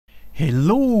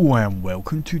Hello and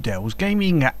welcome to Dell's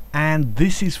Gaming, and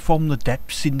this is from the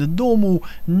depths in the normal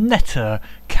Netta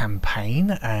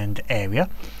campaign and area.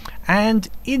 And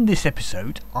in this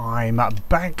episode I'm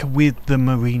back with the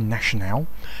Marine Nationale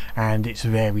and its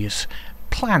various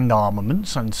planned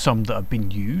armaments and some that have been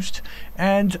used,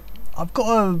 and I've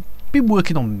been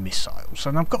working on missiles,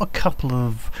 and I've got a couple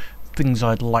of things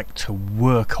I'd like to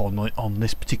work on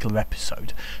this particular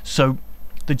episode. So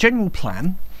the general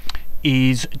plan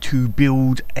is to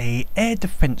build a air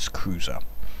defense cruiser.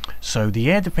 So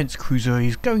the air defense cruiser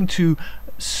is going to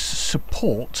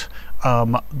support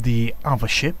the other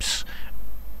ships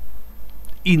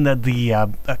in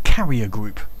the carrier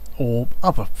group or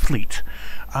other fleet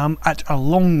at a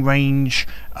long range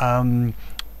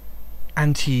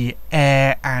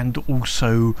anti-air and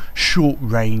also short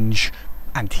range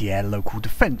anti-air local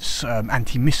defence,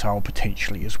 anti-missile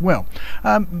potentially as well.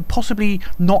 Possibly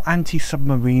not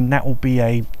anti-submarine, that will be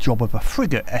a job of a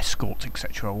frigate escort,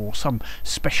 etc., or some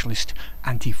specialist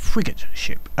anti-frigate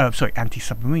ship,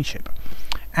 anti-submarine ship.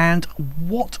 And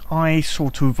what I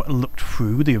sort of looked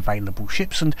through the available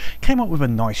ships and came up with a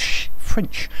nice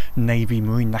French Navy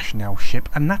Marine Nationale ship,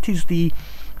 and that is the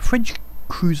French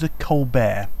Cruiser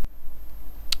Colbert.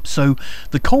 So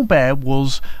the Colbert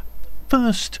was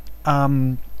first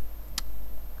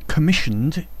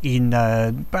commissioned in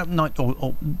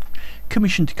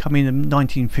commissioned to come in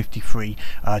 1953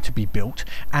 to be built,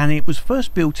 and it was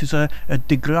first built as a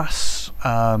de glace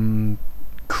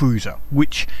cruiser,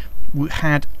 which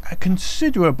had a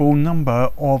considerable number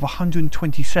of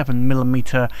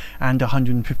 127mm and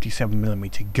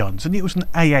 157mm guns, and it was an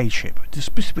AA ship,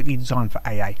 specifically designed for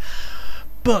AA.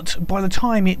 But by the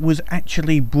time it was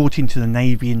actually brought into the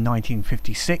Navy in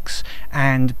 1956,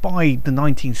 and by the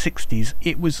 1960s,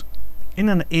 it was in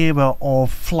an era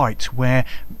of flight where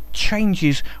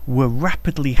changes were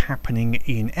rapidly happening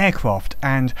in aircraft,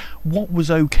 and what was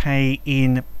okay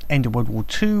in end of World War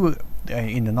II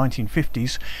in the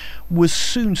 1950s was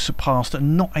soon surpassed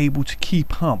and not able to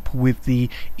keep up with the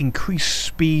increased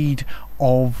speed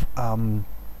of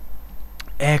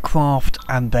aircraft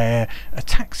and their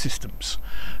attack systems.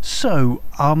 So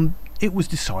it was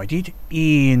decided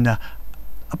in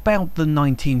about the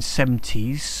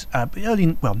 1970s,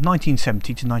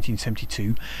 1970 to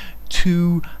 1972,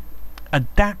 to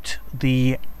adapt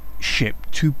the ship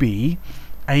to be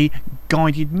a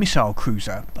guided missile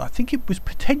cruiser. I think it was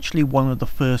potentially one of the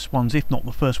first ones, if not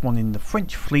the first one in the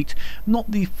French fleet,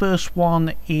 not the first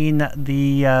one in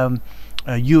the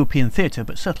European theatre,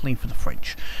 but certainly for the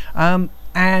French.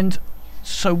 And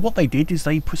so what they did is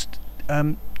they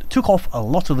took off a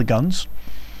lot of the guns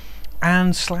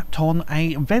and slapped on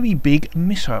a very big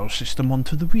missile system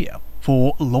onto the rear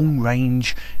for long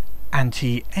range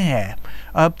anti-air.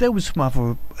 There was some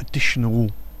other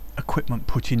additional equipment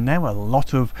put in there, a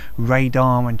lot of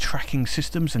radar and tracking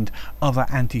systems and other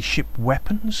anti-ship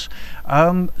weapons.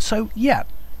 So yeah,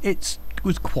 it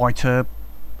was quite a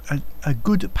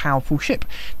good, powerful ship.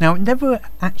 Now, it never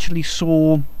actually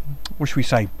saw, what should we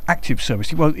say, active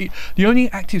service. Well, the only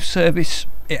active service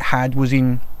it had was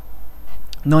in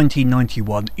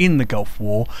 1991 in the Gulf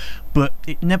War, but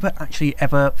it never actually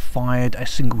ever fired a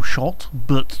single shot.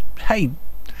 But hey,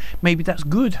 maybe that's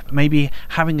good. Maybe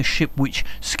having a ship which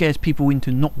scares people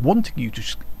into not wanting you to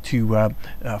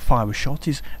fire a shot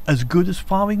is as good as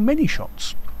firing many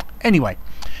shots. Anyway,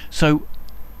 so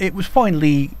it was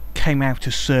finally came out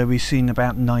of service in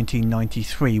about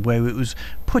 1993, where it was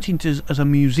put into as a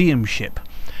museum ship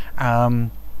at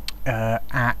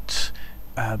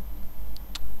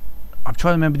I'm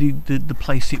trying to remember the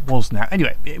place it was now.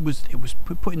 Anyway, it was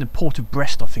put in the port of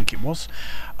Brest, I think it was,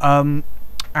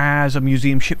 as a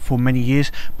museum ship for many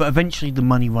years, but eventually the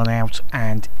money ran out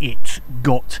and it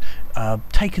got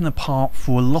taken apart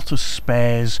for a lot of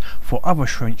spares for other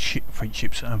French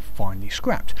ships and finally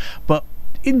scrapped. But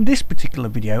in this particular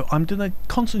video I'm going to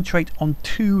concentrate on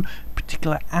two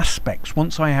particular aspects.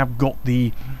 Once I have got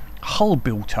the hull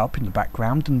built up in the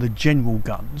background and the general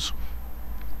guns,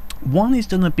 one is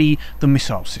going to be the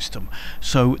missile system.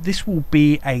 So this will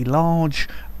be a large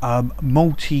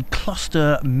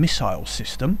multi-cluster missile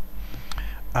system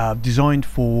designed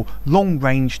for long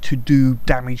range to do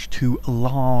damage to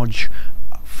large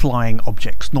flying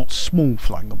objects, not small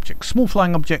flying objects. Small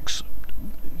flying objects,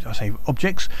 I say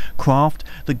objects, craft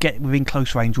that get within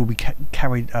close range will be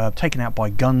taken out by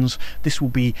guns. This will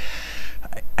be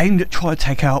aimed at trying to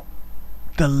take out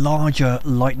the larger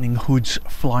Lightning Hoods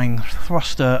flying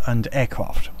thruster and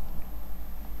aircraft.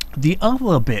 The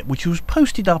other bit, which was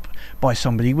posted up by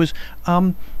somebody, was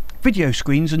video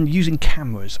screens and using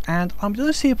cameras, and I'm going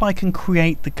to see if I can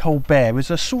create the Colbert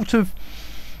as a sort of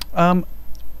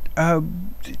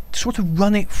sort of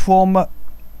run it from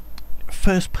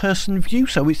first person view,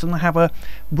 so it's going to have a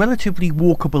relatively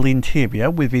walkable interior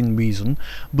within reason,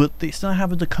 but it's going to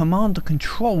have the command and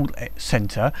control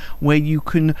center where you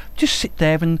can just sit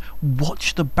there and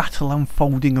watch the battle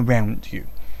unfolding around you.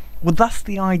 Well, that's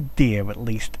the idea, at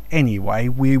least. Anyway,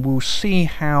 we will see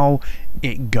how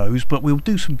it goes, but we'll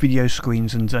do some video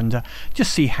screens and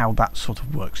just see how that sort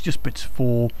of works, just bits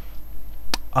for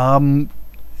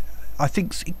I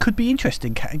think it could be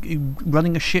interesting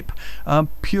running a ship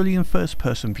purely in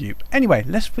first-person view. Anyway,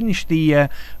 let's finish the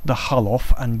hull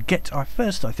off and get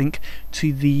first, I think,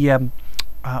 to the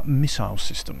missile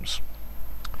systems.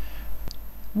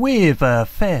 With a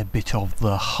fair bit of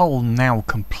the hull now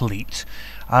complete,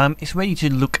 it's ready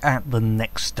to look at the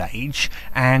next stage,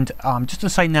 and just to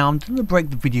say now, I'm going to break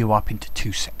the video up into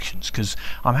two sections because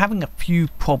I'm having a few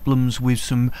problems with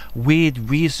some weird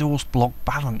resource block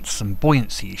balance and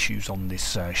buoyancy issues on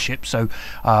this ship. So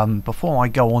before I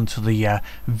go on to the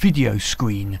video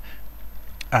screen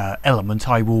element,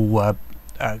 I will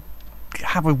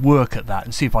have a work at that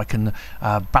and see if I can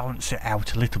balance it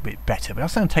out a little bit better, but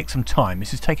that's going to take some time.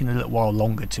 This is taking a little while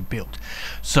longer to build.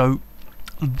 So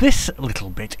this little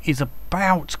bit is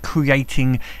about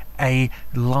creating a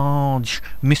large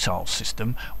missile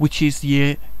system, which is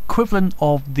the equivalent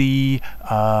of the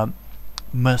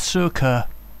Mercerca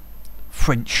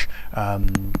French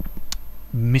long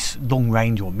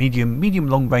range or medium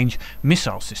long range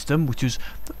missile system, which is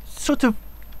sort of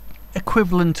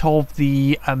equivalent of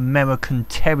the American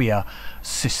Terrier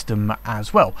system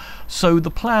as well. So the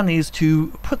plan is to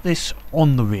put this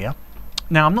on the rear.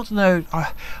 Now I'm not going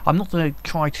to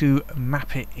try to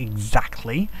map it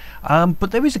exactly,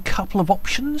 but there is a couple of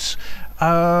options.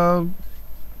 Now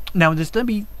there's going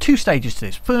to be two stages to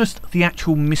this. First, the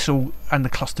actual missile and the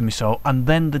cluster missile, and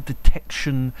then the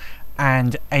detection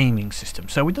and aiming system.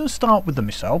 So we're going to start with the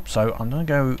missile. So I'm going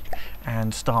to go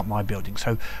and start my building.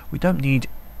 So we don't need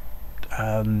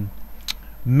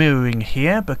mirroring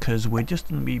here because we're just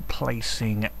going to be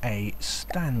placing a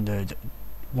standard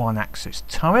one-axis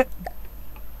turret,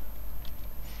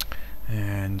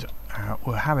 and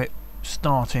we'll have it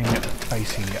starting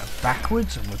facing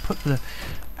backwards, and we'll put the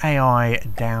AI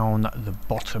down the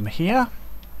bottom here,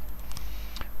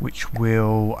 which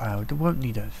will won't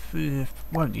need a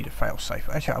failsafe.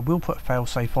 Actually, I will put a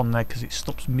failsafe on there because it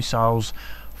stops missiles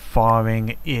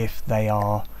firing if they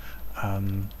are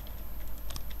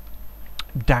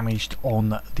damaged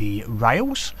on the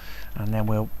rails, and then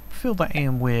we'll fill that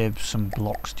in with some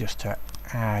blocks just to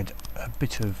add a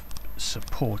bit of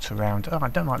support around. Oh, I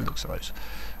don't like the looks of those.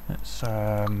 Let's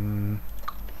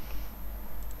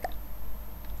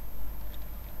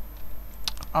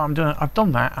I've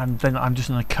done that, and then I'm just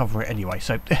going to cover it anyway.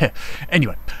 So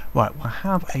anyway, right, we'll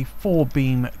have a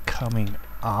 4-beam coming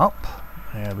up.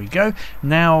 There we go.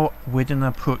 Now we're going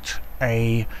to put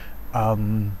a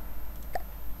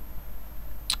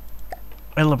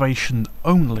elevation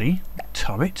only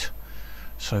turret.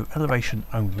 So elevation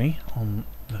only on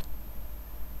the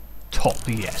top,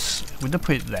 yes, we're going to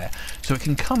put it there so it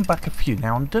can come back a few.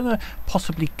 Now I'm going to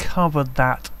possibly cover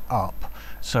that up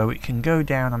so it can go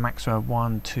down a maximum of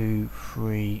 1, 2,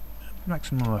 3,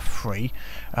 maximum of 3,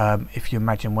 if you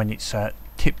imagine when it's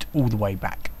tipped all the way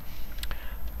back.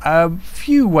 A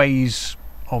few ways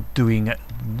of doing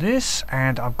this,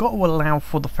 and I've got to allow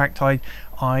for the fact I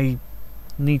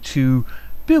need to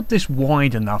build this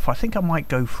wide enough. I think I might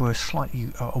go for a slightly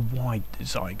wide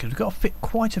design because we've got to fit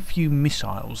quite a few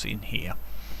missiles in here.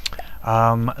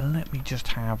 Let me just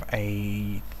have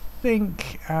a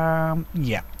think.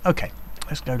 Yeah, okay,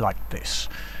 let's go like this.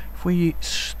 If we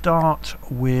start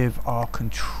with our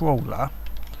controller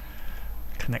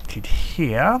connected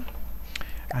here,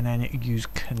 and then use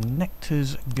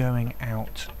connectors going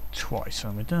out twice.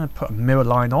 So we're going to put a mirror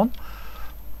line on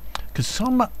because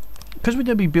we're going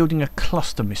to be building a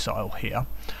cluster missile here.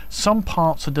 Some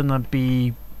parts are going to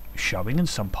be showing and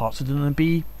some parts are going to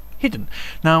be hidden.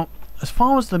 Now, as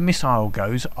far as the missile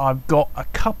goes, I've got a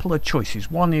couple of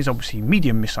choices. One is obviously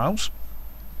medium missiles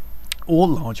or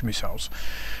large missiles,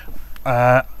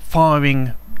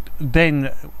 firing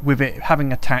then with it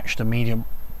having attached a medium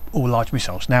or large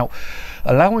missiles. Now,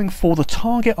 allowing for the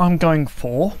target I'm going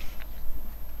for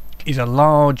is a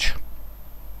large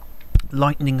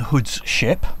Lightning Hoods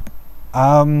ship.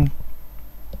 I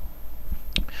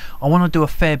want to do a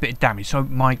fair bit of damage, so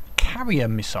my carrier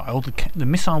missile, the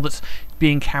missile that's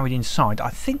being carried inside, I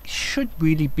think should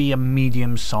really be a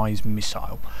medium-sized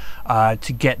missile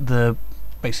to get the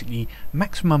basically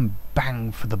maximum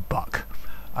bang for the buck.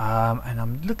 And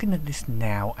I'm looking at this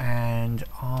now, and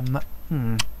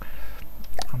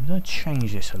I'm going to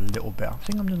change this a little bit. I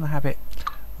think I'm going to have it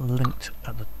linked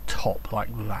at the top like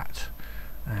that.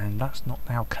 And that's not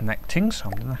now connecting, so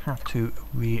I'm going to have to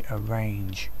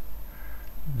rearrange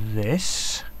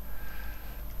this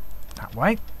that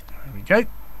way. There we go.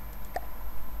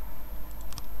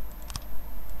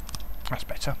 That's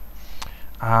better.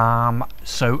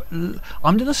 So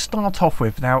I'm going to start off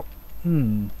with now.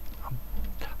 I'm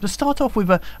going to start off with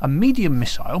a medium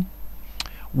missile,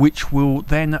 which will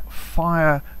then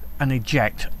fire and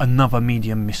eject another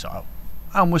medium missile,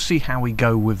 and we'll see how we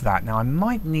go with that. Now I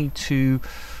might need to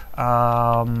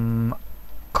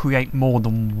create more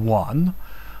than one,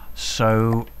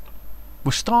 so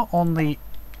we'll start on the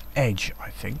edge,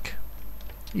 I think.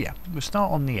 Yeah, we'll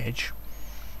start on the edge,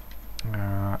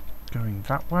 going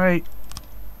that way.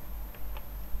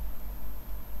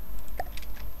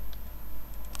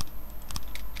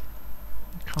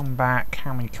 Come back.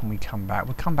 How many can we come back?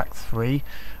 We'll come back 3.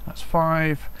 That's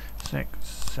 5, 6,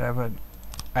 7,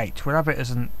 8. We'll have it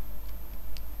as an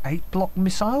 8-block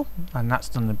missile, and that's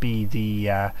going to be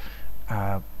the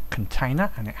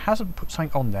container, and it hasn't put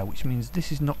something on there, which means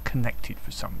this is not connected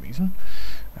for some reason.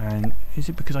 And is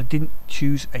it because I didn't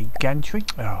choose a gantry?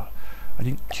 I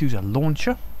didn't choose a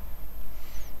launcher.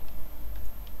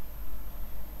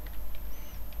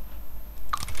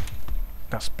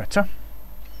 That's better.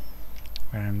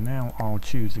 And now I'll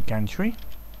choose the gantry.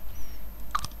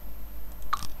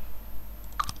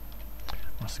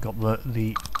 Must have got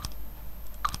the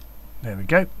there we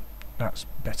go. That's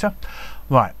better.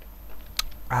 Right.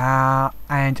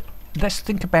 And let's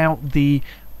think about the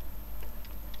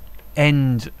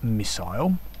end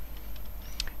missile.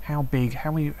 How big?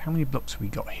 How many blocks have we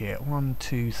got here? 1,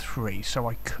 2, 3. So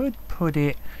I could put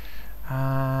it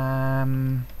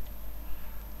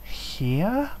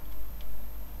here.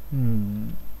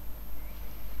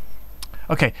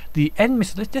 Okay, the end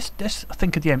missile. Let's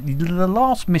think of the end. The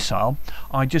last missile,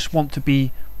 I just want to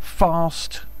be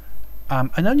fast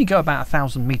and only go about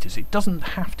 1,000 meters. It doesn't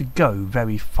have to go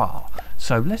very far.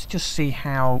 So let's just see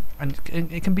how, and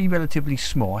it can be relatively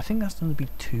small. I think that's going to be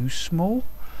too small.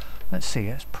 Let's see.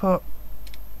 Let's put.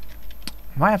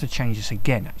 I might have to change this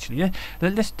again. Actually,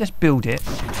 let's build it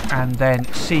and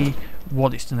then see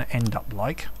what it's going to end up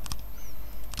like.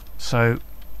 So.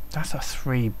 That's a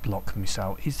 3-block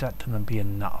missile. Is that going to be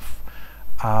enough?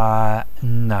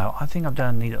 No, I think I'm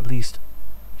going to need at least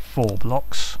 4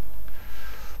 blocks.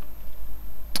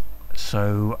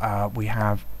 So we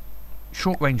have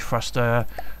short-range thruster,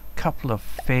 couple of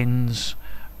fins,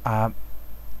 and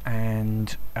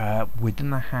we're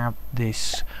going to have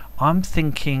this. I'm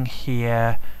thinking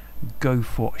here, go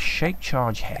for a shape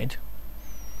charge head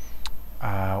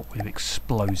with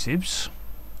explosives.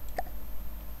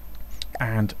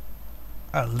 And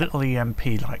a little EMP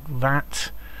like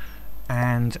that,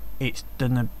 and it's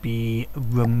gonna be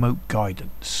remote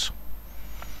guidance.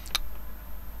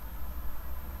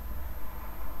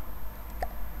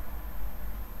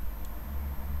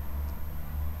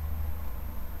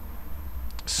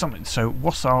 So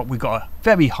what's we got a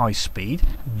very high speed,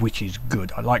 which is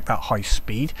good. I like that high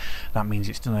speed. That means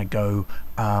it's gonna go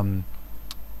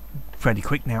fairly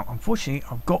quick. Now unfortunately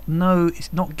I've got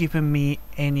it's not giving me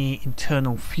any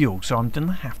internal fuel, so I'm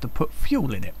gonna have to put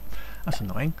fuel in it. That's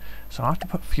annoying. So I have to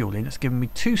put fuel in. It's giving me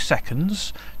 2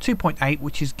 seconds, 2.8,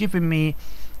 which is giving me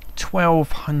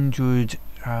 1,200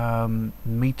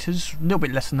 meters, a little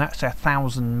bit less than that, so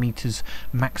 1,000 meters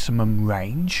maximum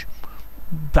range.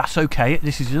 That's okay.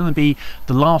 This is going to be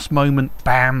the last moment,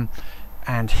 bam,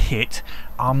 and hit.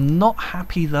 I'm not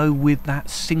happy though with that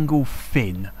single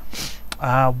fin.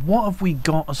 What have we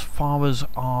got as far as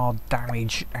our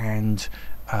damage and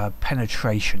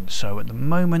penetration? So at the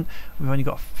moment we've only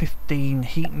got 15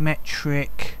 heat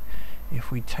metric. If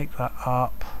we take that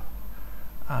up,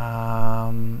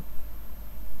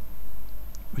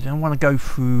 we don't want to go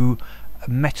through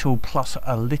metal plus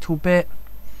a little bit.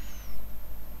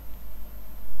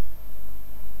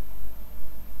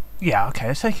 Yeah, okay,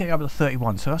 let's take it up to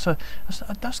 31. So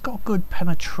that's got good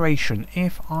penetration.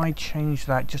 If I change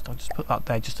that, I'll just put that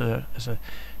there just as a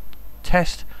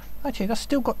test. Actually, that's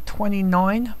still got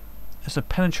 29 as a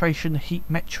penetration heat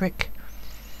metric,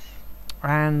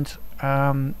 and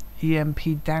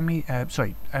EMP damage.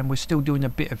 Sorry, and we're still doing a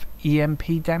bit of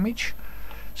EMP damage.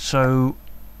 So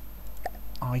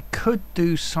I could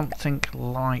do something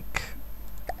like.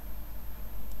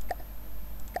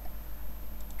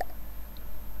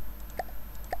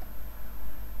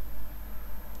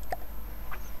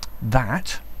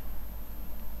 That.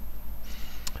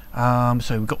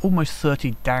 So we've got almost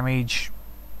 30 damage.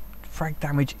 Frag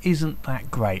damage isn't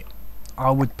that great. I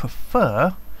would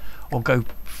prefer, or go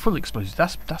full explosives.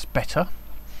 That's better.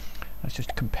 Let's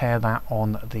just compare that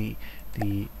on the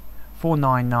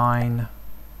 499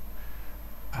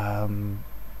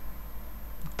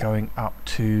 going up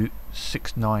to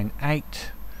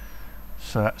 698,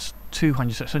 so that's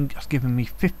 200, so that's giving me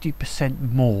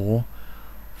 50% more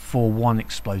for one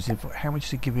explosive. How much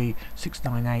does it give me?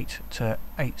 698 to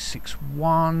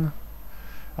 861,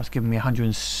 that's giving me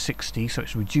 160, so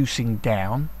it's reducing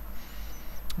down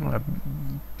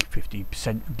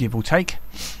 50% give or take.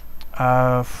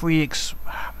 I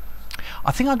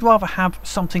think I'd rather have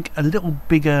something a little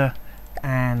bigger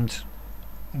and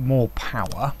more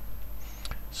power,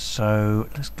 so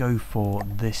let's go for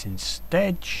this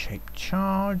instead. Shape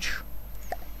charge.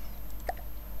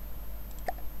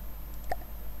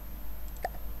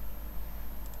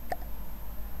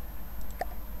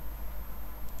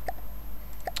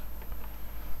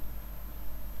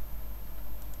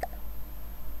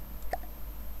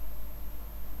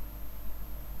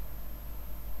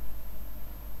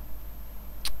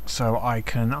 So I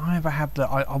can either have the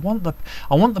I want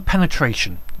the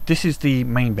penetration. This is the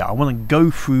main bit. I want to go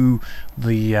through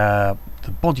the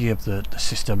body of the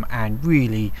system and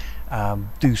really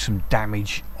do some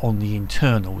damage on the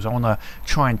internals. I want to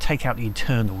try and take out the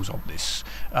internals of this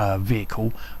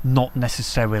vehicle, not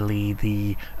necessarily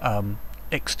the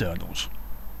externals.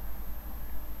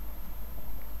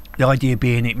 The idea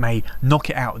being it may knock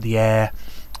it out of the air,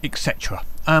 etc.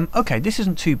 Okay, this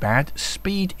isn't too bad.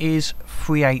 Speed is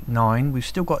 389. We've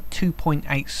still got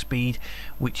 2.8 speed,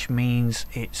 which means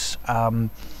it's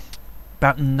about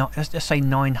let's say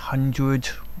 900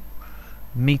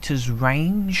 meters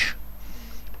range,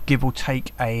 give or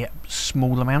take a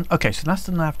small amount. Okay, so that's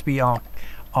going to have to be our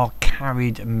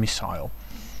carried missile.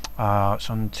 So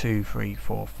 1, 2, 3,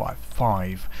 4, 5,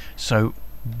 5. So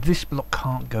this block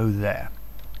can't go there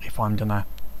if I'm gonna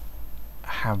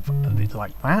have it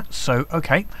like that. So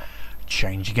okay,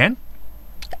 change again.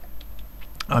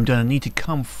 I'm going to need to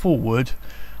come forward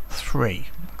 3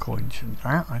 according to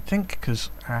that, I think, because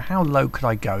how low could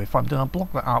I go if I'm going to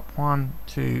block that up? 1,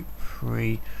 2,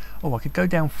 3. Oh, I could go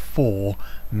down 4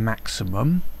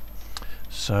 maximum.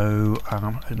 So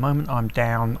at the moment I'm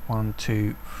down 1,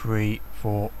 2, 3,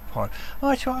 4, 5. Oh,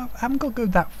 actually, I haven't got to go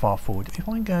that far forward. If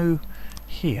I go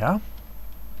here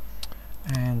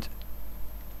and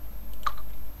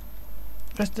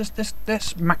let's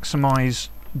maximise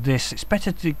this. It's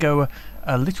better to go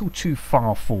a little too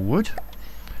far forward,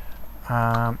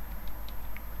 and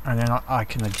then I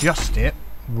can adjust it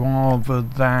rather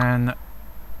than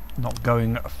not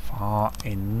going far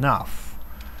enough.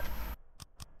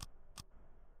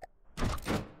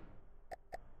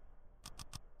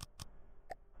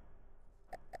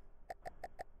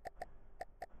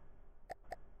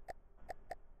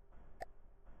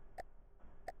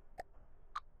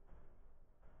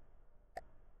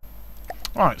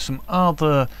 Alright, some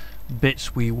other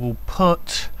bits we will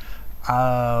put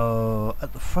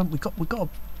at the front. We've got a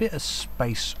bit of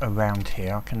space around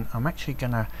here. I'm actually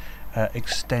gonna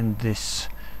extend these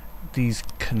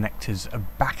connectors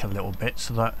back a little bit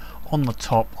so that on the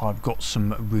top I've got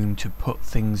some room to put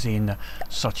things in,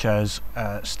 such as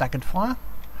staggered fire.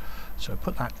 So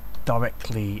put that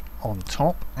directly on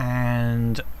top,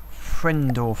 and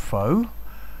friend or foe,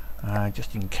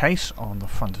 just in case, on the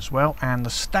front as well. And the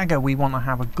stagger, we want to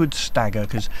have a good stagger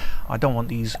because I don't want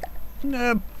these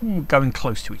going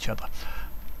close to each other.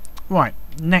 Right,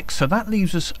 next, so that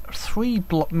leaves us 3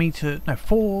 meters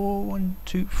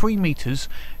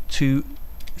to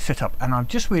set up. And I've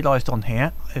just realised on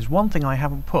here there's one thing I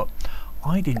haven't put.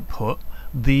 I didn't put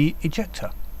the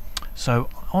ejector. So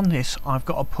on this I've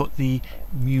got to put the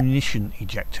munition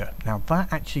ejector. Now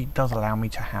that actually does allow me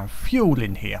to have fuel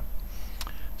in here.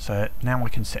 So now I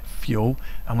can set fuel,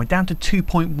 and we're down to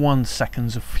 2.1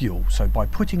 seconds of fuel. So by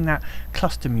putting that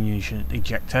cluster munition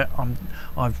ejector,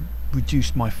 I've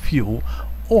reduced my fuel.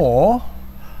 Or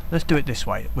let's do it this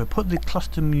way: we'll put the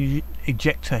cluster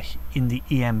ejector in the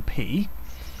EMP,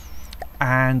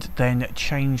 and then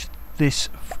change this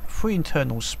free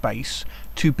internal space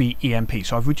to be EMP.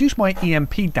 So I've reduced my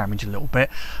EMP damage a little bit,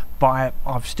 but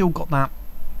I've still got that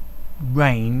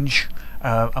range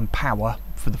and power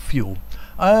for the fuel.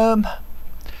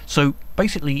 So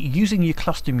basically, using your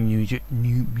cluster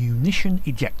munition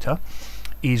ejector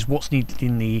is what's needed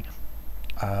in the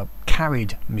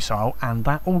carried missile, and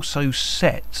that also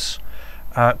sets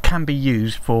can be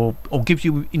used for, or gives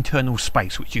you internal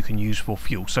space which you can use for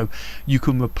fuel. So you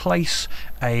can replace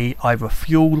either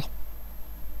fuel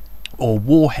or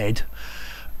warhead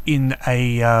in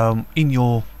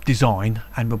your design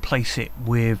and replace it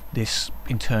with this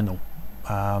internal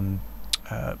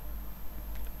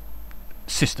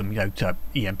system, to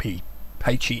EMP,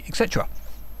 HE, etc.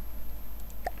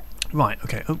 Right,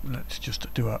 okay, oh, let's just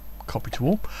do a copy to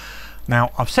all.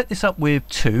 Now, I've set this up with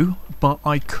 2, but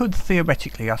I could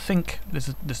theoretically, I think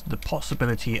there's the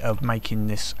possibility of making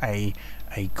this a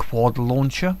quad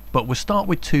launcher, but we'll start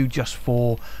with 2 just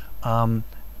for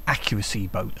accuracy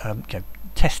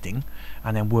testing,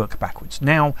 and then work backwards.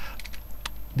 Now,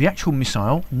 the actual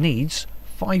missile needs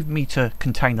 5-meter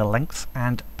container length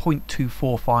and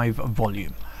 0.245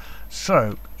 volume.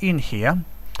 So, in here,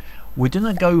 we're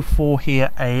going to go for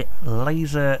here a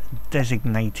laser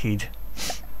designated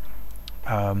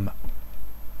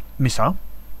missile,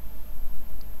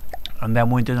 and then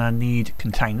we're going to need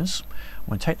containers.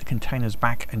 We'll take the containers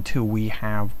back until we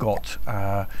have got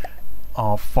our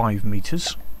 5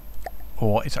 meters,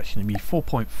 or it's actually going to be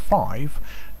 4.5,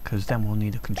 because then we'll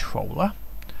need a controller.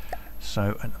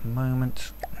 So at the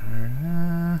moment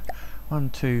 1,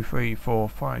 2, 3, 4,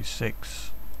 5,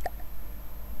 6,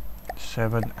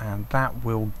 7, and that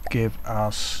will give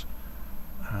us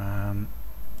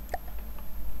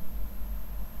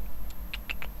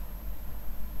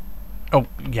oh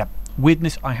yeah,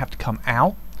 weirdness, I have to come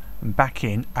out and back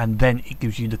in, and then it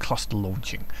gives you the cluster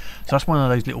launching. So that's one of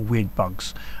those little weird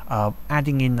bugs.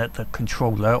 Adding in the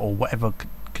controller or whatever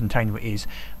container it is,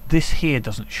 this here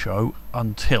doesn't show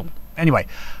until anyway.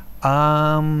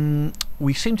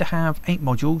 We seem to have 8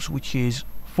 modules, which is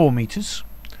 4 meters.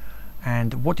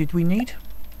 And what did we need?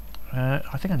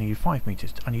 I think I needed 5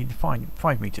 meters. I needed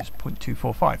 5 meters,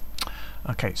 0.245.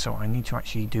 Okay, so I need to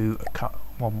actually do a cut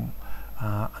one,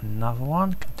 another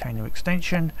one, container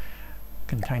extension,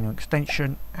 and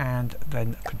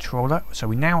then a controller. So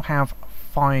we now have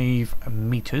 5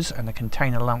 meters and a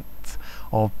container length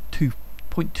of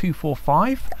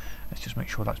 2.245. Let's just make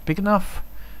sure that's big enough.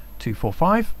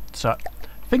 245. So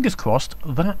fingers crossed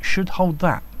that should hold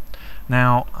that.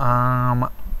 Now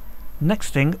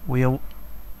next thing, we'll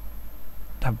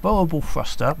have variable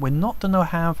thruster. We're not going to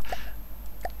have,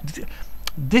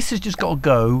 this has just got to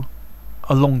go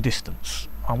a long distance.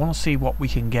 I want to see what we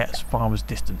can get as far as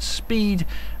distance. Speed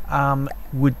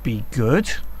would be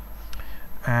good,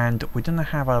 and we're going to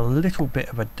have a little bit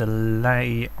of a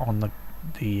delay on the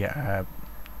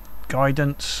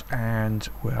guidance, and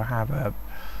we'll have a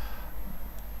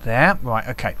there. Right,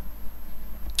 okay.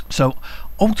 So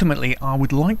ultimately I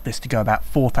would like this to go about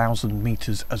 4,000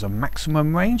 meters as a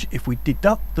maximum range. If we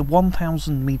deduct the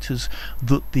 1,000 meters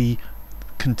that the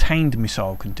contained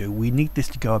missile can do, we need this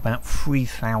to go about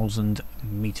 3,000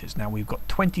 meters. Now we've got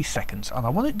 20 seconds and I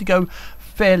want it to go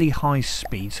fairly high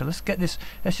speed, so let's get this,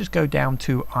 let's just go down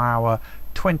to our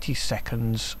 20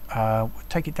 seconds. We'll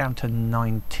take it down to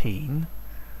 19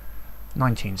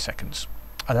 seconds,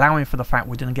 allowing for the fact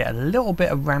we're going to get a little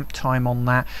bit of ramp time on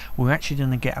that. We're actually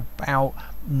going to get about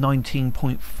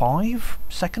 19.5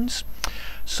 seconds,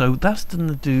 so that's going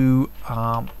to do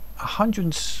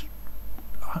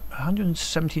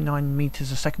 179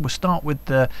 meters a second. We'll start with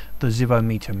the 0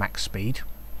 meter max speed,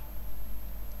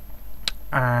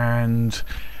 and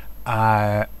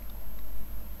so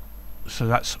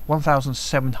that's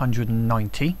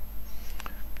 1,790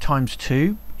 times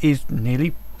 2 is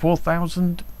nearly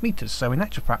 4,000 meters. So in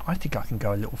actual fact I think I can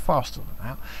go a little faster than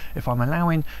that if I'm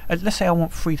allowing, let's say I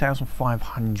want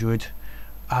 3,500.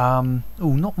 Oh,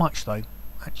 not much though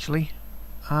actually.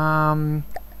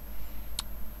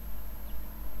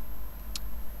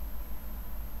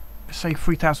 Say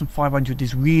 3,500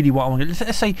 is really what I want.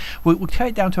 Let's say we'll take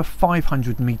it down to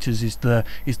 500 meters is the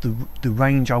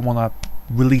range I want to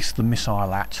release the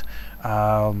missile at,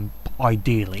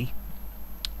 ideally.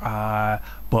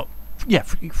 But yeah,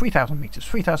 3,000 meters.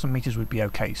 3,000 meters would be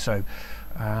okay. So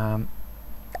let's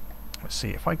see,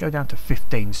 if I go down to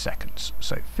 15 seconds.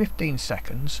 So 15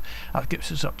 seconds, that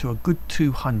gets us up to a good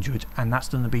 200, and that's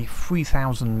going to be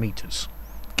 3,000 meters,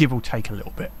 give or take a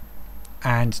little bit.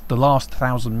 And the last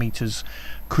 1,000 meters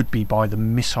could be by the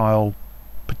missile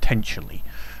potentially.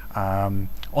 On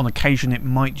occasion it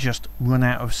might just run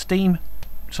out of steam.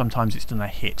 Sometimes it's going to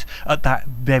hit at that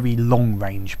very long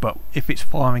range, but if it's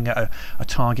firing at a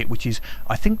target which is,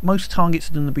 I think most targets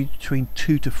are going to be between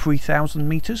 2,000 to 3,000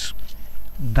 meters,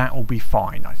 that will be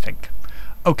fine, I think.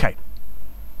 Okay,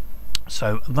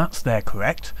 so that's there,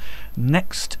 correct.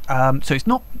 Next, so it's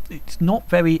not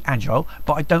very agile,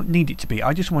 but I don't need it to be.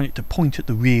 I just want it to point at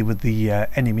the rear with the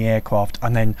enemy aircraft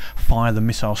and then fire the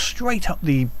missile straight up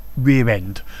the rear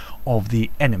end of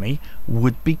the enemy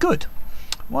would be good.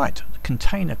 Right,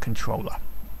 container controller.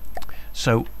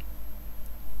 So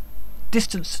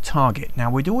distance to target. Now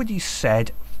we'd already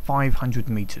said 500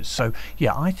 meters. So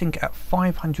yeah, I think at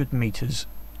 500 meters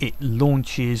it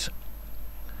launches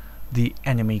the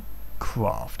enemy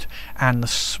craft, and the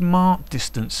smart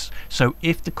distance, so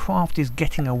if the craft is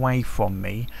getting away from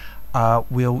me,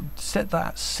 we'll set that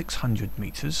at 600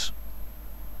 meters.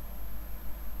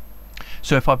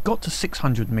 So if I've got to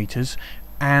 600 meters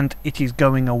and it is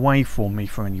going away from me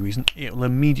for any reason, it will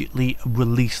immediately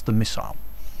release the missile.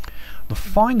 The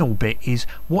final bit is,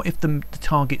 what if the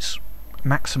target's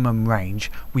maximum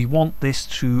range, we want this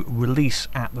to release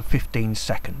at the 15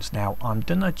 seconds. Now I'm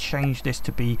going to change this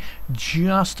to be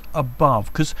just above,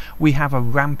 because we have a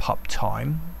ramp up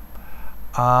time,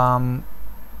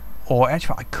 or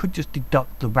actually I could just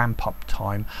deduct the ramp up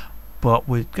time, but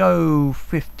we'll go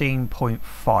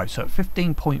 15.5. so at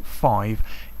 15.5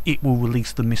 it will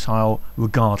release the missile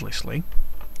regardlessly.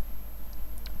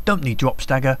 Don't need drop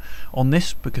stagger on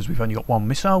this because we've only got one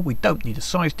missile. We don't need a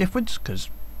size difference because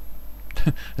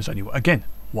there's only, again,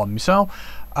 one missile.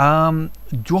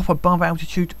 Drop above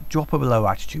altitude, drop below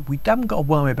altitude. We haven't got to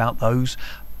worry about those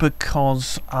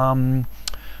because that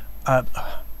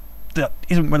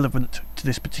isn't relevant to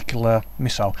this particular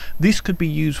missile. This could be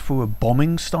used for a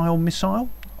bombing style missile,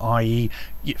 i.e.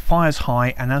 it fires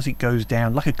high, and as it goes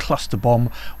down, like a cluster bomb,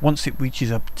 once it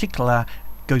reaches a particular,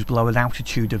 goes below an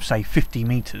altitude of say 50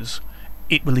 meters,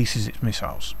 it releases its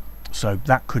missiles. So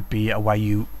that could be a way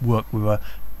you work with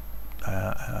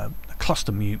a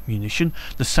cluster munition.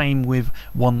 The same with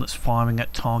one that's firing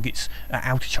at targets at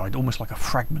altitude, almost like a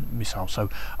fragment missile. So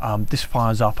this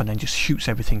fires up and then just shoots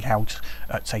everything out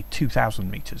at say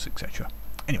 2,000 meters, etc.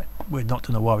 Anyway, we're not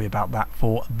going to worry about that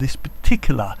for this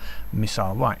particular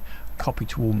missile. Right, copy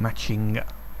to all matching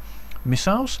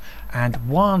missiles. And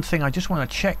one thing I just want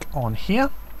to check on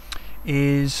here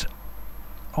is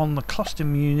on the cluster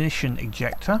munition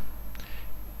ejector,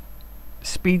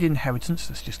 speed inheritance.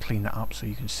 Let's just clean that up so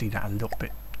you can see that a little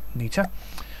bit neater.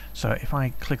 So if I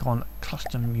click on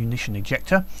cluster munition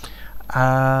ejector,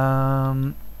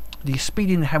 the speed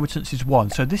inheritance is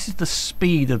 1. So this is the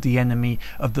speed of the enemy,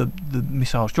 of the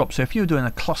missiles drop. So if you're doing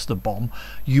a cluster bomb,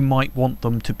 you might want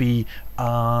them to be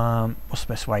what's the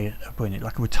best way of putting it,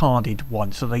 like a retarded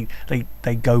one, so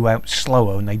they go out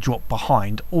slower and they drop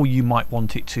behind. Or you might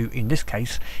want it to, in this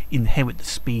case, inherit the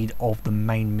speed of the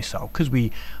main missile, because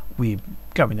we're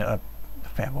going at a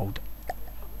fair old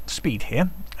speed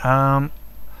here.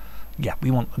 Yeah,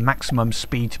 we want the maximum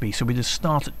speed to be, so we just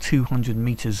start at 200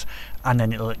 meters and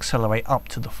then it'll accelerate up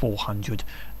to the 400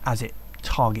 as it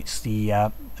targets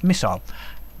the missile.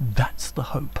 That's the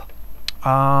hope.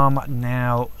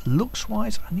 Now looks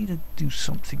wise, I need to do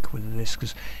something with this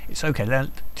because it's okay.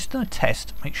 Then just gonna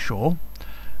test, make sure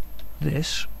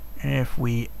this, if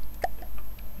we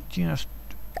just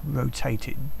rotate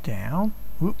it down,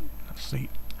 whoop, that's the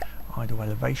idle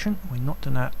elevation. We're not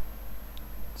gonna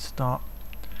start.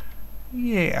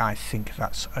 Yeah, I think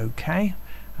that's okay.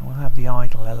 And we'll have the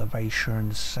idle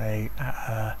elevation, say,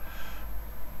 at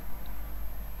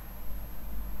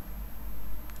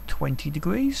 20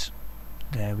 degrees.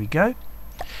 There we go.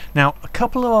 Now, a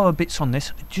couple of other bits on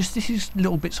this. This is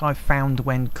little bits I've found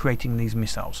when creating these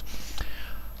missiles.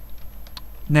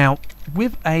 Now,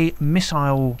 with a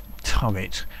missile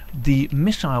turret, the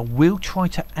missile will try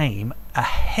to aim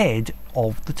ahead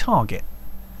of the target.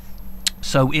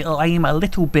 So it'll aim a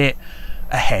little bit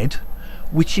ahead,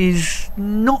 which is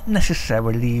not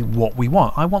necessarily what we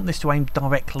want. I want this to aim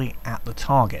directly at the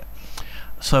target.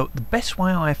 So the best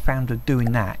way I found of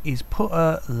doing that is put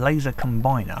a laser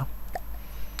combiner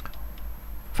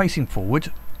facing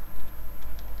forward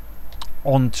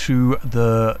onto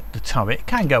the turret. It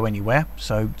can go anywhere,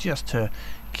 so just to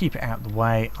keep it out of the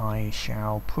way, I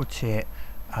shall put it,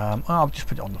 I'll just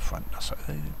put it on the front.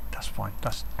 That's fine,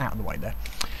 that's out of the way there.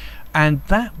 And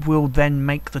that will then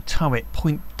make the turret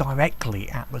point directly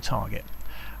at the target.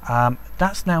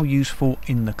 That's now useful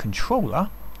in the controller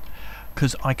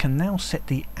because I can now set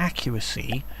the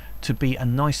accuracy to be a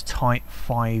nice tight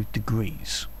 5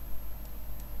 degrees.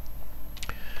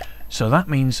 So that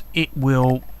means it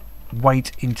will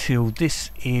wait until this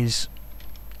is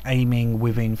aiming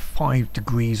within 5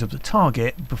 degrees of the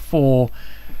target before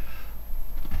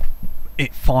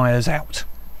it fires out.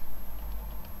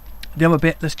 The other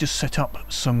bit, let's just set up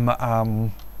some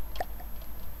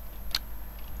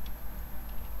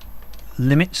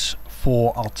limits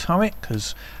for our turret,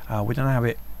 because we don't have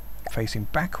it facing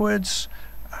backwards.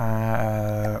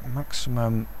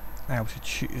 Maximum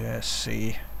altitude, let's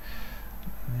see.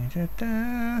 We're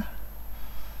going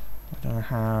to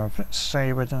have, let's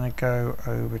say we're going to go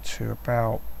over to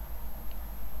about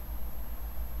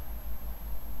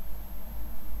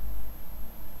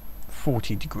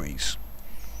 40 degrees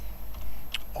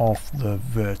of the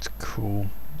vertical.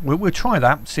 We'll try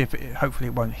that, see if it, hopefully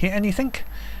it won't hit anything,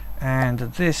 and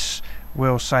this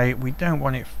will say we don't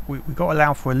want it. We've got to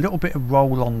allow for a little bit of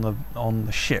roll on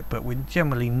the ship, but we're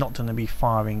generally not going to be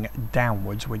firing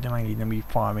downwards. We're mainly going to be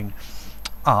firing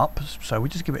up, so we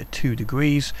just give it a 2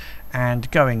 degrees, and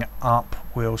going up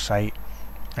we'll say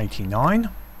 89.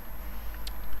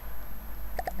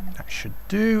 That should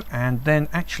do. And then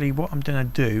actually what I'm going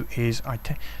to do is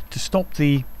to stop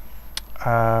the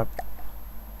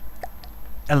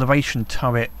elevation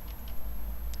turret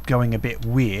going a bit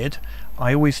weird,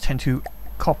 I always tend to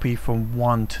copy from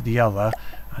one to the other,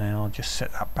 and I'll just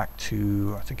set that back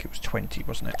to, I think it was 20,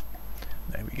 wasn't it?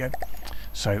 There we go.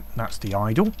 So that's the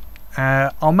idle.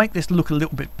 I'll make this look a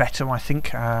little bit better, I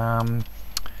think.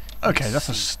 Okay,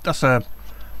 that's a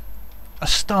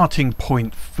starting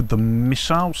point for the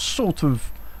missile, sort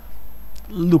of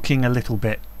looking a little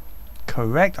bit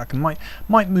correct. I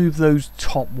might move those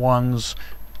top ones,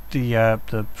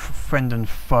 the friend and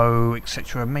foe,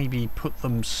 etc. Maybe put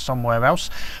them somewhere else,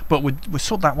 but we'll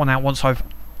sort that one out once I've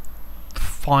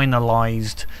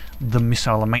finalized the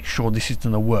missile and make sure this is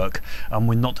going to work. And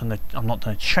I'm not going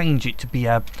to change it to be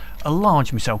a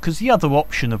large missile, because the other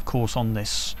option, of course, on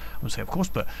this, I wouldn't say of course,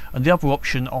 but the other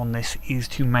option on this is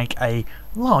to make a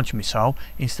large missile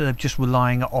instead of just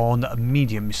relying on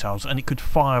medium missiles, and it could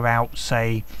fire out,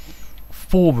 say,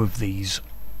 4 of these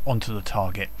onto the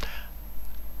target,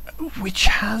 which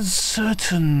has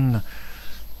certain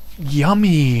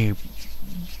yummy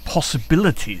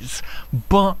possibilities,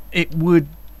 but it would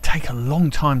take a long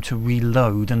time to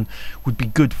reload and would be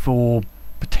good for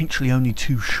potentially only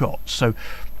 2 shots. So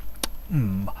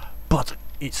but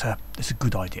it's a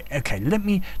good idea. Okay,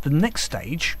 the next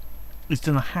stage is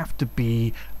going to have to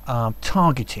be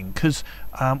targeting, because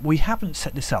we haven't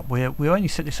set this up. We only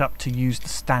set this up to use the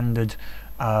standard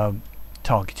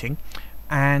targeting,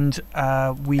 and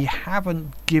we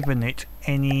haven't given it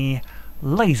any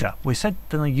laser. We said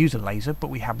going to use a laser, but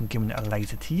we haven't given it a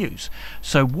laser to use.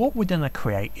 So what we're going to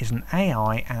create is an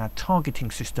AI and a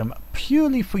targeting system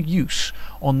purely for use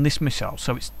on this missile.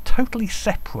 So it's totally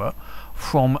separate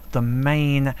from the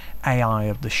main AI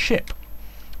of the ship.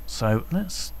 So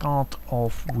let's start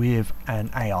off with an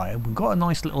AI. We've got a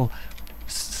nice little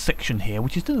section here,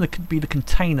 which is going to be the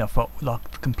container for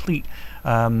like the complete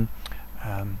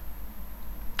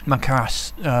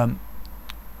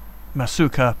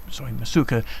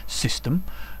Masuka system.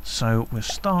 So we'll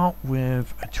start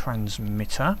with a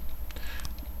transmitter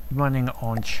running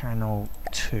on channel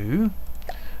 2,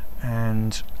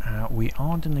 and we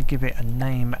are going to give it a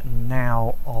name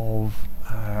now of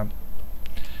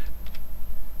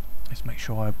let's make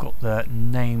sure I've got the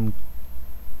name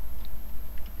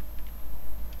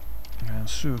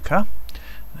Masuka.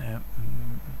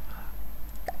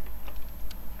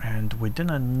 And we're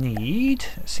gonna need,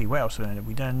 let's see, what else we're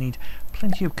gonna need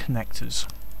plenty of connectors.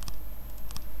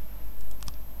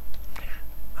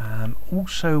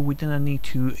 Also we're gonna need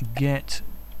to get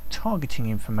targeting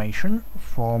information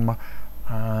from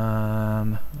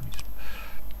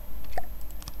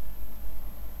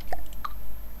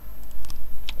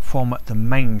the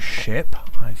main ship,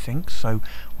 I think. So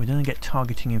we're gonna get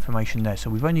targeting information there.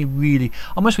 So we've only really,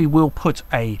 unless we will put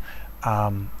a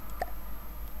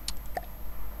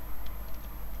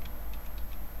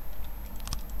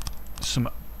some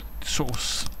sort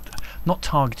of, not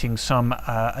targeting, some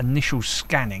initial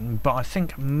scanning, but I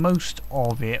think most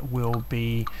of it will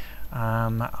be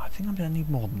I think I'm going to need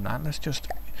more than that. Let's just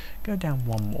go down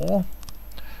one more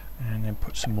and then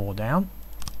put some more down.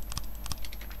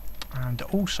 And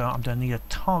also I'm going to need a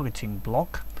targeting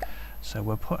block, so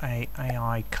we'll put a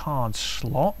AI card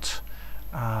slot.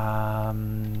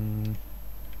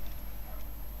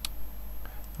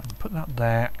 Put that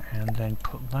there, and then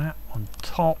put that on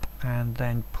top, and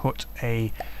then put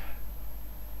a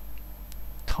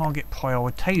target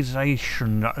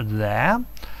prioritization there.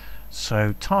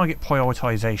 So target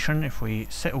prioritization, if we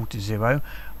set all to 0,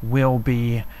 will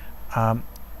be high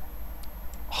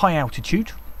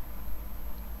altitude,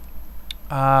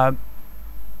 high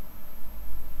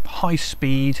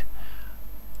speed,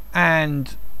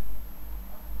 and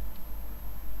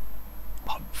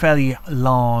fairly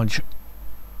large.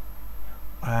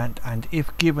 And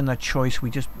if given a choice,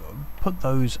 we just put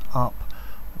those up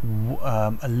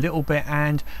a little bit,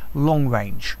 and long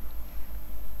range.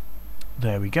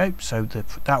 There we go. So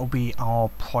that will be our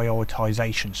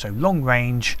prioritization. So long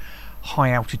range,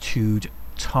 high altitude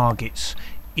targets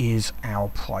is our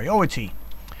priority.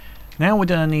 Now we're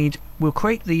going to need, we'll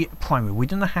create the primary. We're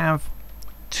going to have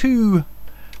 2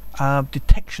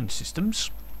 detection systems,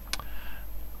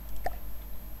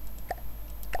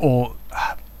 or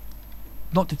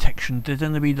not detection, they're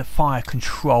going to be the fire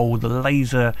control, the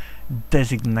laser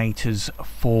designators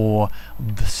for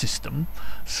the system.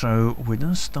 So we're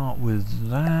going to start with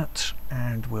that,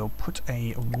 and we'll put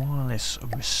a wireless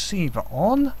receiver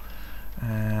on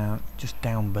just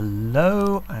down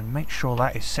below, and make sure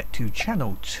that is set to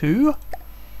channel 2.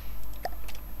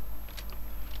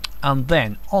 And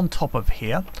then on top of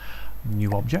here,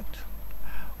 new object,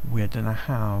 we're going to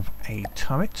have a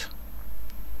turret,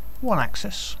 one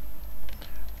axis,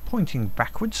 pointing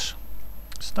backwards,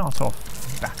 start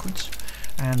off backwards,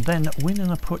 and then we're going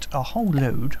to put a whole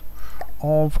load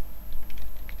of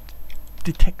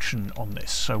detection on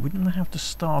this. So we're going to have to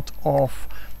start off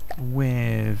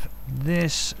with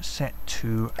this set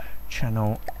to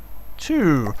channel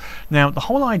 2. Now the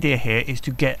whole idea here is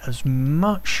to get as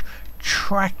much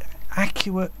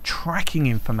accurate tracking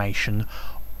information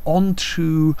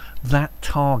onto that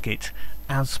target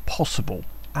as possible,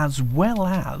 as well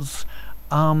as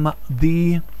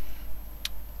we're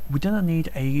going to need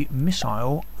a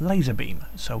missile laser beam,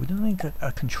 so we're going to need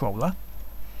a controller.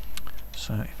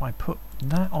 So if I put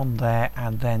that on there,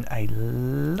 and then a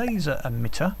laser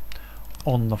emitter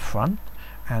on the front,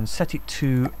 and set it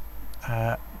to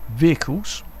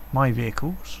vehicles, my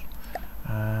vehicles,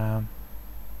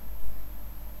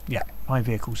 yeah, my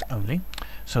vehicles only,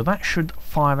 so that should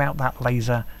fire out that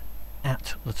laser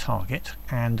at the target,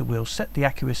 and we'll set the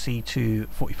accuracy to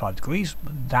 45 degrees.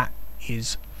 That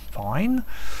is fine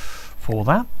for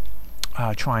that.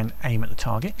 Try and aim at the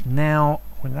target. Now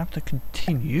we're going to have to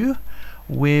continue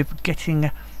with getting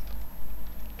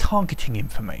targeting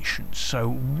information. So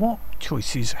what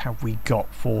choices have we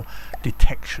got for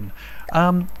detection?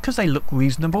 Because they look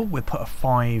reasonable, we'll put a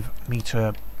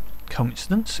 5-meter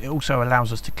coincidence. It also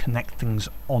allows us to connect things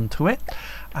onto it.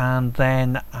 And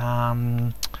then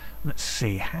let's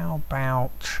see, how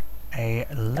about a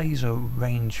laser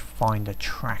rangefinder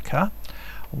tracker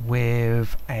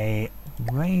with a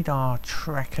radar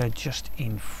tracker just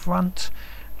in front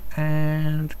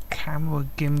and camera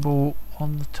gimbal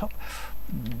on the top?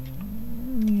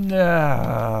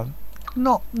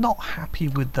 Not happy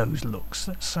with those looks.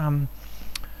 Let's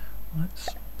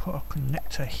put a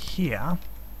connector here,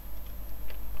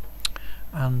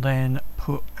 and then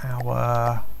put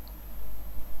our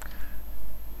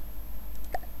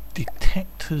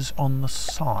detectors on the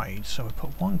side. So we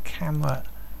put one camera,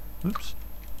 oops,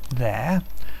 there,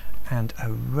 and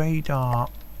a radar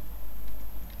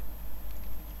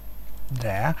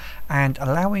there, and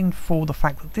allowing for the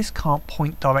fact that this can't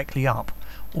point directly up,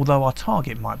 although our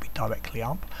target might be directly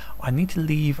up. I need to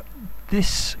leave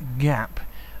this gap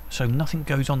so nothing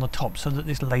goes on the top, so that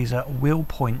this laser will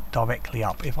point directly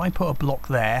up. If I put a block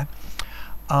there,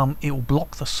 it will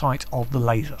block the sight of the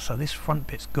laser, so this front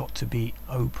bit's got to be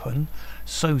open,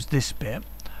 so's this bit.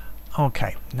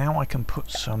 Okay, now I can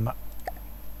put some,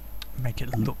 make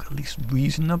it look at least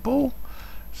reasonable.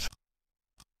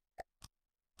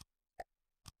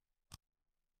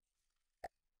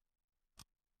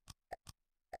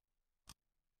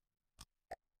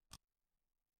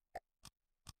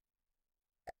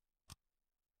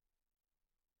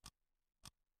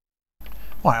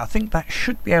 Right, I think that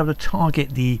should be able to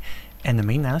target the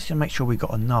enemy. Now let's just make sure we've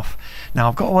got enough. Now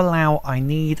I've got to allow, I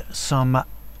need some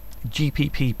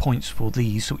GPP points for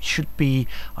these, so it should be,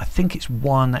 I think it's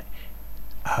 1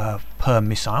 per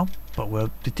missile, but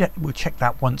we'll check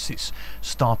that once it's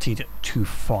started to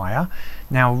fire.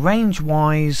 Now range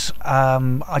wise,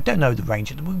 I don't know the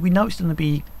range. We know it's going to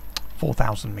be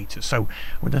 4,000 meters, so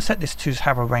we're going to set this to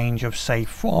have a range of, say,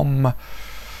 from,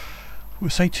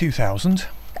 we'll say 2,000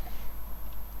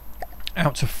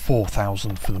 out to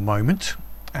 4,000 for the moment,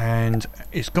 and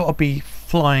it's got to be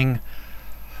flying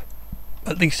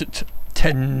at least at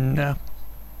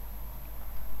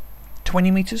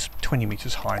 20 meters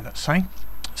high, let's say.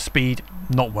 Speed,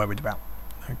 not worried about.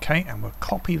 Okay, and we'll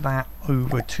copy that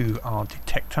over to our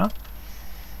detector.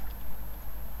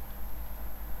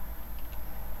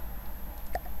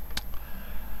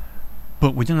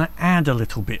 But we're going to add a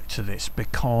little bit to this,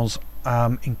 because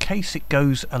in case it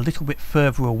goes a little bit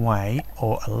further away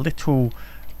or a little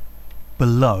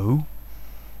below,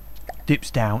 dips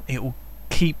down, it will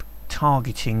keep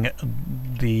targeting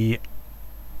the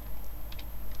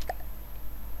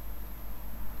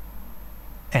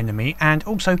enemy. And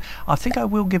also I think I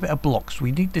will give it a block, so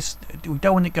we need this, we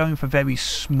don't want it going for very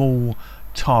small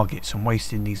targets and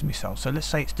wasting these missiles. So let's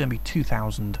say it's going to be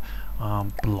 2,000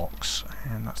 blocks,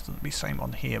 and that's going to be same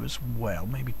on here as well,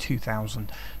 maybe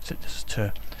 2,000. Set this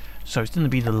to, so it's going to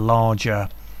be the larger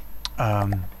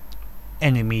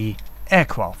enemy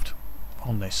aircraft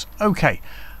on this. Okay,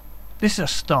 this is a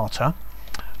starter.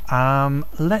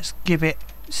 Let's give it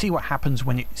see what happens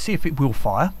when see if it will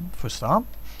fire for a start.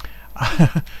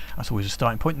 That's always a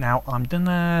starting point. Now I'm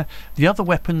gonna, the other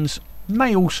weapons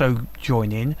may also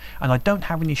join in, and I don't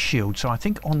have any shield, so I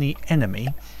think on the enemy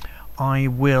I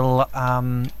will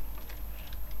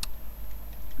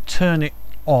turn it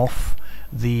off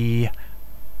their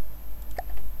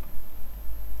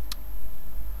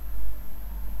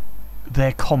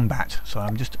combat. So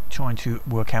I'm just trying to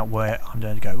work out where I'm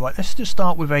going to go. Right, let's just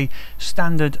start with a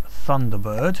standard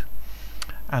Thunderbird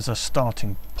as a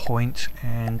starting point,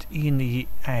 and in the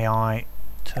AI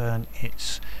turn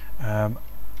its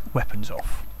weapons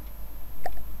off.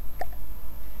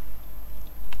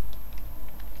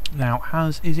 Now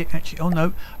is it actually, oh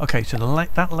no, okay, so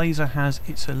that laser has,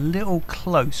 it's a little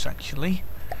close actually.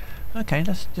 Okay,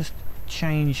 let's just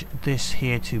change this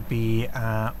here to be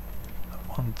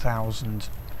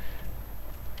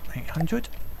 1800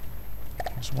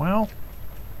 as well.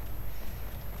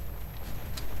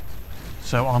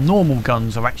 So our normal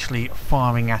guns are actually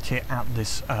firing at it at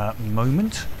this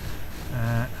moment.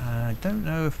 I don't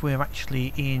know if we're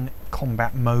actually in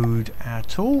combat mode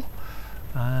at all.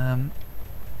 No,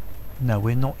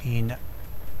 we're not in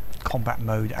combat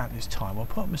mode at this time. I'll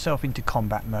put myself into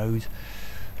combat mode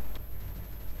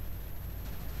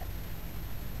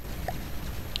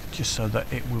just so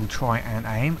that it will try and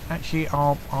aim. Actually,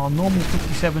 our normal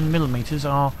 57mm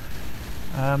are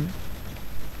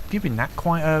giving that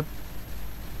quite a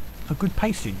good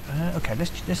pacing. Okay,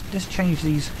 let's change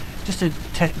these just to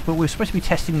test, but we're supposed to be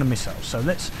testing the missiles, so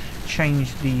let's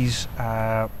change these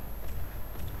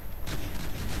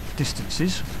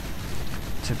distances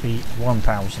to be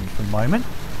 1000 for the moment,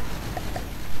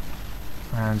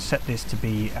 and set this to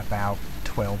be about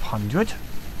 1200.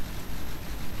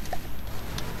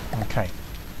 Okay,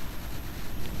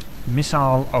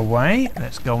 missile away.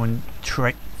 Let's go and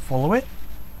follow it.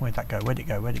 Where'd that go? Where'd it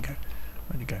go? Where'd it go?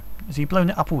 Where'd it go? Has he blown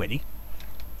it up already?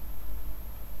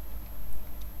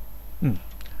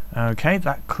 Okay,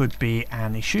 that could be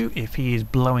an issue if he is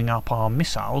blowing up our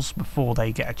missiles before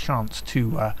they get a chance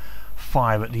to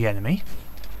fire at the enemy.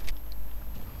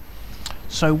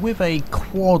 So with a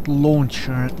quad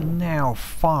launcher now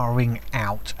firing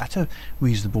out at a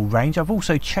reasonable range, I've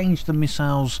also changed the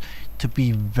missiles to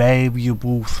be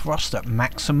variable thrust at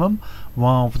maximum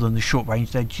rather than the short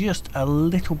range. They're just a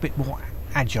little bit more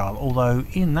agile, although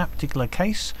in that particular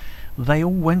case they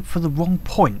all went for the wrong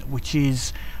point, which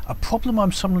is a problem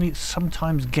I'm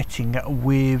sometimes getting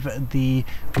with the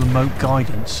remote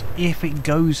guidance. If it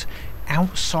goes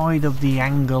outside of the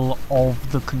angle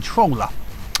of the controller,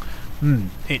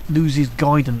 it loses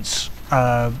guidance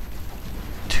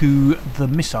to the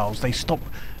missiles. They stop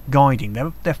guiding.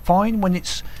 They're fine when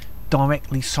it's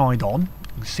directly side on. You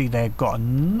can see they've got a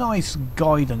nice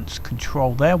guidance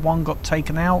control there. One got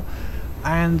taken out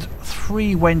and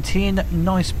 3 went in.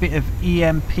 Nice bit of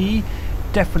EMP,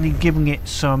 definitely giving it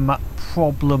some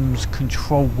problems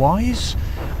control wise,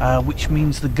 which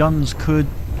means the guns could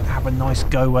have a nice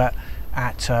go at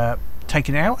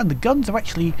taking it out, and the guns are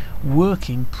actually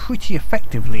working pretty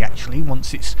effectively actually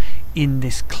once it's in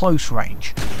this close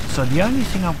range. So the only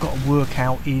thing I've got to work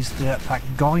out is that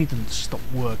guidance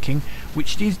stopped working,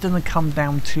 which is going to come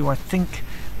down to, I think,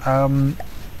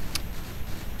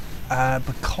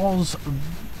 because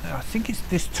I think it's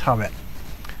this turret.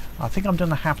 I think I'm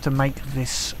going to have to make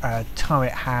this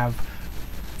turret have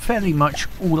fairly much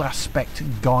all aspect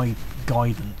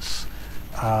guidance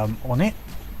on it.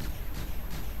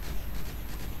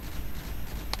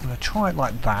 I'm going to try it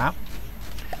like that.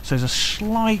 So there's a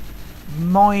slight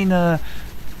minor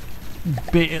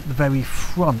bit at the very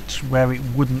front where it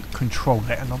wouldn't control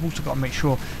it, and I've also got to make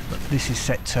sure that this is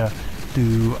set to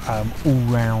do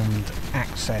all-round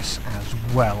access as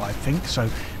well, I think. So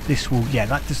this will, yeah,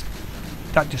 that just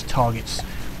targets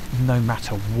no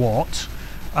matter what,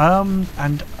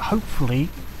 and hopefully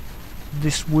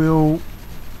this will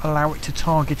allow it to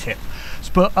target it.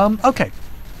 But okay,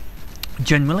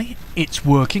 generally it's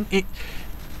working.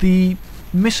 The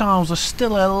missiles are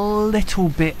still a little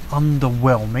bit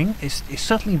underwhelming. It's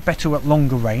certainly better at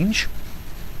longer range.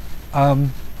 The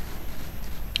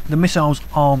missiles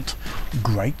aren't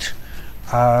great,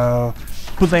 but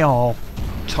they are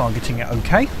targeting it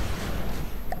okay.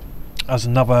 As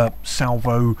another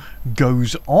salvo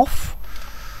goes off,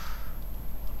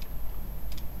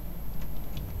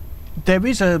 there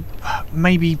is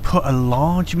maybe put a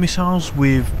large missiles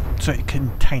with, so it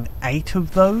contain 8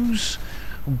 of those,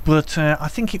 but I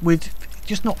think it would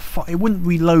just not it wouldn't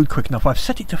reload quick enough. I've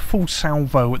set it to full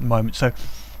salvo at the moment, so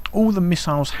all the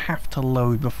missiles have to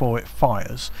load before it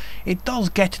fires. It does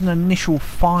get an initial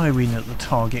firing at the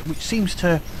target, which seems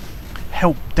to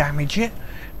help damage it,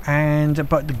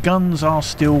 but the guns are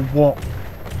still what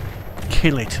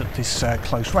kill it at this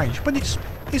close range, but it's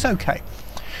okay.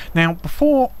 Now,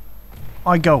 before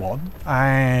I go on,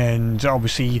 and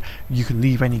obviously you can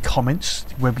leave any comments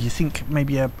whether you think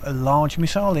maybe a large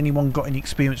missile, anyone got any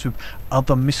experience with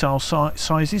other missile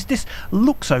sizes. This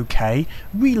looks okay,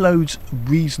 reloads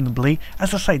reasonably.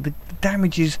 As I say, the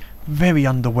damage is very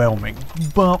underwhelming,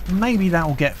 but maybe that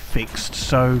will get fixed,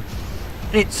 so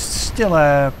it's still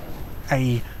a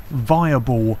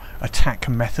viable attack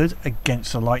method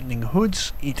against the lightning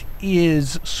hoods. It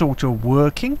is sort of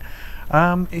working.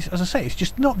 As I say, it's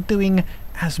just not doing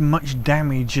as much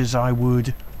damage as I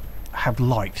would have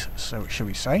liked, so shall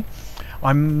we say.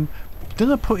 I'm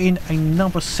going to put in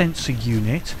another sensor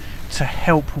unit to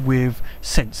help with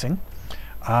sensing,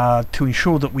 to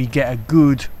ensure that we get a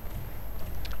good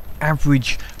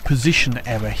average position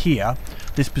error here.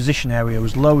 This position area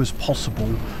as low as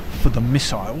possible for the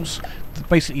missiles.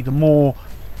 Basically, the more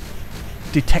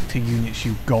detector units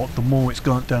you've got, the more it's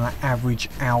going to average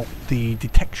out the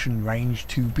detection range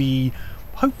to be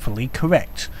hopefully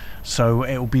correct, so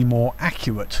it will be more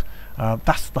accurate.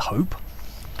 That's the hope.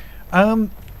 On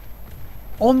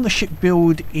the ship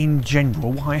build in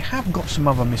general, I have got some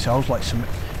other missiles, like some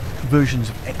versions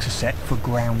of Exocet for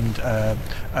ground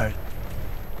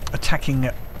attacking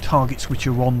targets which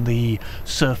are on the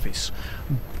surface,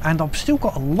 and I've still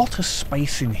got a lot of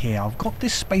space in here. I've got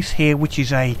this space here which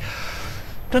is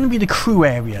going to be the crew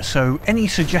area, so any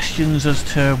suggestions as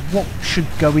to what should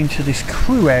go into this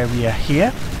crew area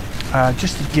here,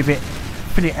 just to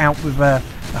fill it out with a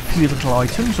few little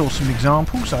items or some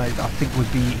examples, I think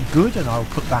would be good, and I'll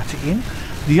put that in.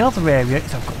 The other area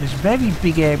is I've got this very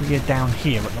big area down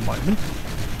here at the moment,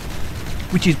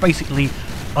 which is basically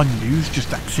unused,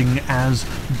 just acting as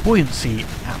buoyancy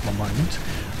at the moment.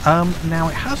 Now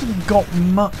it hasn't got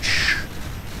much,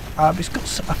 it's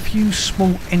got a few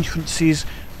small entrances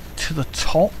to the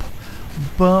top,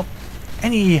 but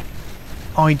any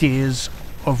ideas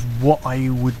of what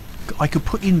I could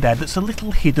put in there that's a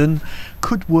little hidden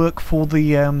could work for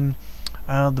the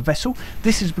vessel.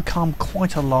 This has become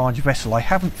quite a large vessel. I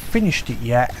haven't finished it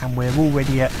yet, and we're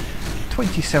already at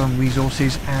 27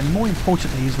 resources, and more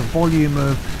importantly is the volume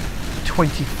of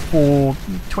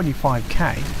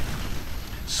 25k.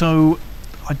 So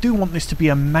I do want this to be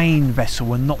a main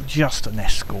vessel and not just an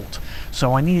escort,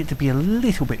 so I need it to be a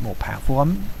little bit more powerful.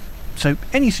 So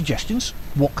any suggestions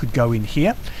what could go in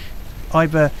here?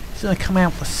 Either it's going to come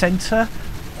out the centre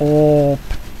or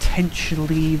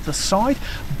potentially the side,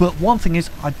 but one thing is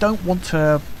I don't want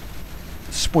to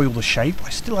spoil the shape. I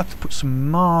still have to put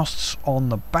some masts on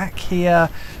the back here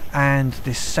and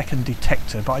this second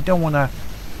detector, but I don't want to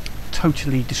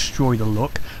totally destroy the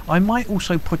look. I might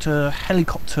also put a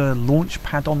helicopter launch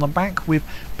pad on the back with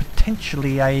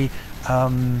potentially a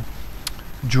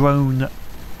drone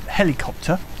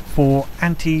helicopter for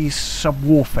anti-sub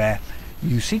warfare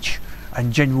usage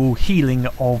and general healing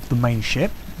of the main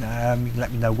ship.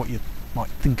 Let me know what you might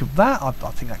think of that. I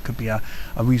think that could be a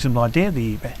reasonable idea.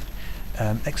 The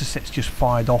Exocet's just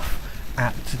fired off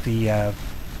at the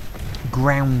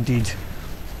grounded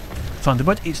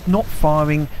Thunderbird. It's not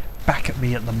firing back at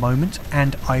me at the moment,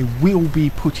 and I will be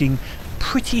putting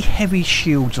pretty heavy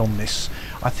shields on this.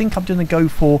 I think I'm going to go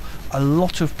for a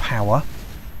lot of power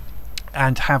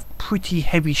and have pretty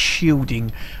heavy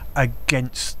shielding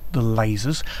against the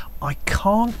lasers. I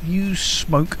can't use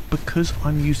smoke because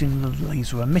I'm using the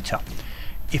laser emitter.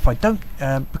 If I don't,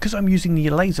 because I'm using the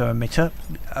laser emitter,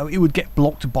 it would get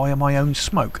blocked by my own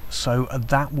smoke, so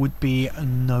that would be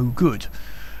no good.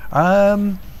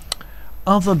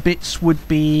 Other bits would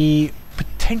be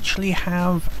potentially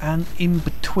have an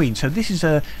in-between. So this is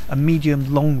a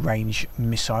medium long range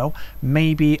missile.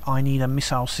 Maybe I need a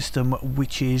missile system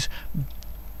which is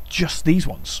just these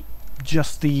ones,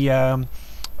 just the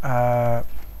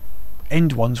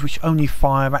end ones, which only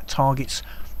fire at targets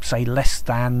say less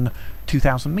than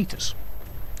 2,000 meters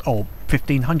or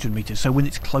 1,500 meters, so when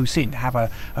it's close in, have a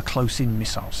close in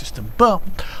missile system. But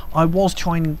I was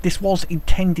trying, this was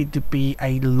intended to be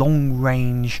a long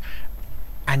range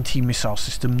anti-missile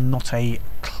system, not a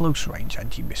close range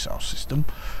anti-missile system.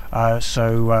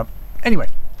 Anyway,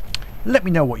 let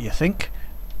me know what you think.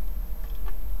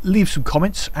 Leave some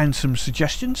comments and some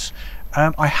suggestions.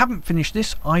 I haven't finished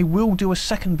this. I will do a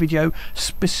second video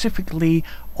specifically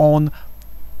on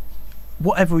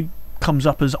whatever comes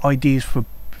up as ideas for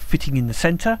fitting in the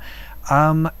center,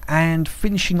 and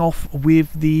finishing off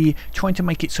with the trying to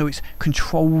make it so it's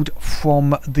controlled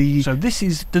from the, so this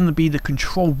is going to be the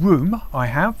control room I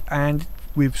have, and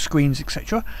with screens,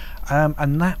 etc.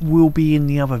 And that will be in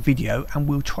the other video, and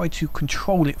we'll try to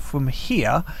control it from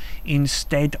here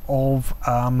instead of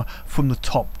from the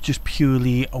top, just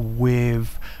purely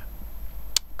with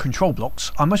control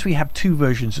blocks. I must have two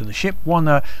versions of the ship, one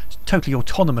a totally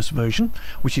autonomous version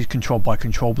which is controlled by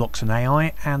control blocks and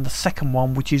AI, and the second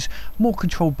one which is more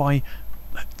controlled by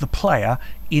the player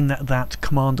in that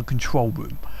command and control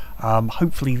room.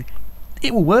 Hopefully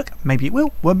it will work, maybe it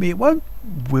will, maybe it won't,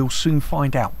 we'll soon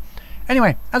find out.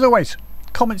 Anyway, as always,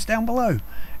 comments down below,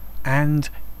 and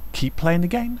keep playing the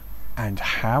game and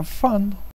have fun.